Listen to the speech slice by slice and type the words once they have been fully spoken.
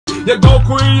You go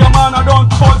queer man, I don't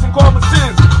pose in common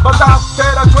sins. But after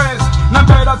the twins, no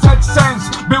better set sense.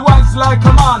 Be wise like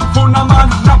a man, funa man,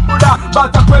 napuda.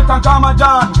 But I quit and come a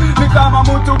John, Nikama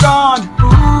Mutugan.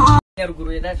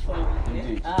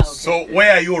 So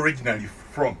where are you originally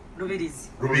from?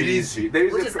 Rubirizi.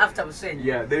 Which is after Hussein.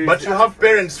 Yeah, But you have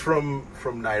parents from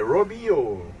Nairobi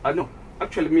or? No,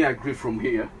 actually me I grew from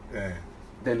here. Yeah.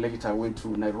 Then later I went to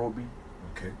Nairobi,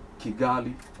 Okay.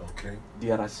 Kigali, Okay.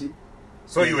 DRC.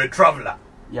 So you were a traveler?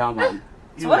 Yeah, man.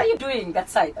 So what are you doing that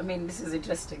side? I mean, this is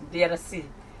interesting. DRC.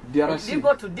 DRC. Do you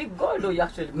go to dig gold or you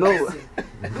actually No. do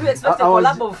you expect a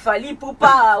collab of Fali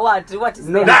Pupa? What is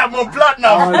No. that? Diamond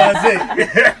Platinum,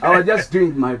 I was just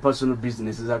doing my personal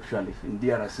businesses actually in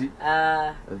DRC.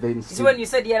 Then So when you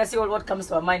said DRC, what comes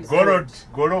to our mind? Gold.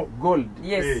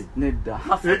 Yes. Hey. Nedda.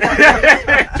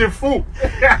 Chifu.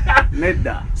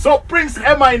 Nedda. So Prince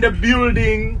Emma in the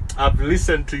building. I've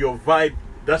listened to your vibe.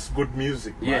 That's good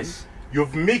music, man. Yes.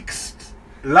 You've mixed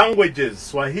languages: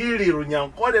 Swahili,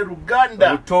 Runyankore,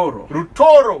 Ruganda, Rutoro.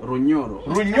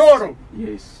 Runyoro.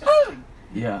 Yes.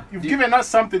 Yeah. You've given us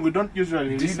something we don't usually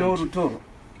Do you listen know to. Rutoro?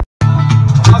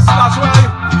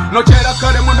 No chera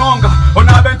kare munonga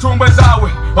onabe ntumbwe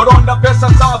zawe oronda pesa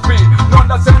safi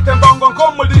ronda sente mbongo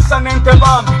nkomulisa nente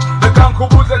bambi reka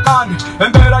nkubuze kandi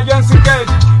embera yensi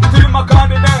nkedi itima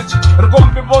kandi nenshi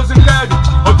rugombi bozi nkedi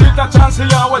otita chance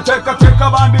yawe teka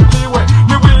bandikiwe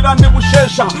niwira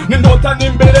nibushesha nindota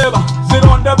nimbereba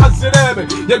zironde bazirebe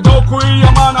yego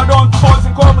kuiya mana don't pose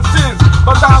in common sins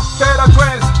but after the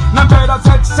twins no better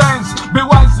set sense be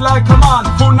wise like a man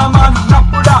funa man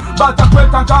napuda but I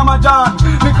quit and come a John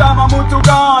Nikama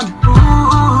Mutugan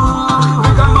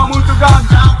Nikama Mutugan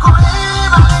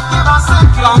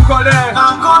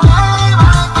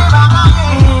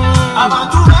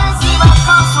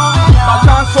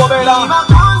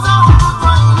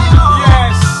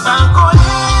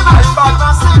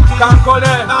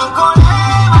Kankole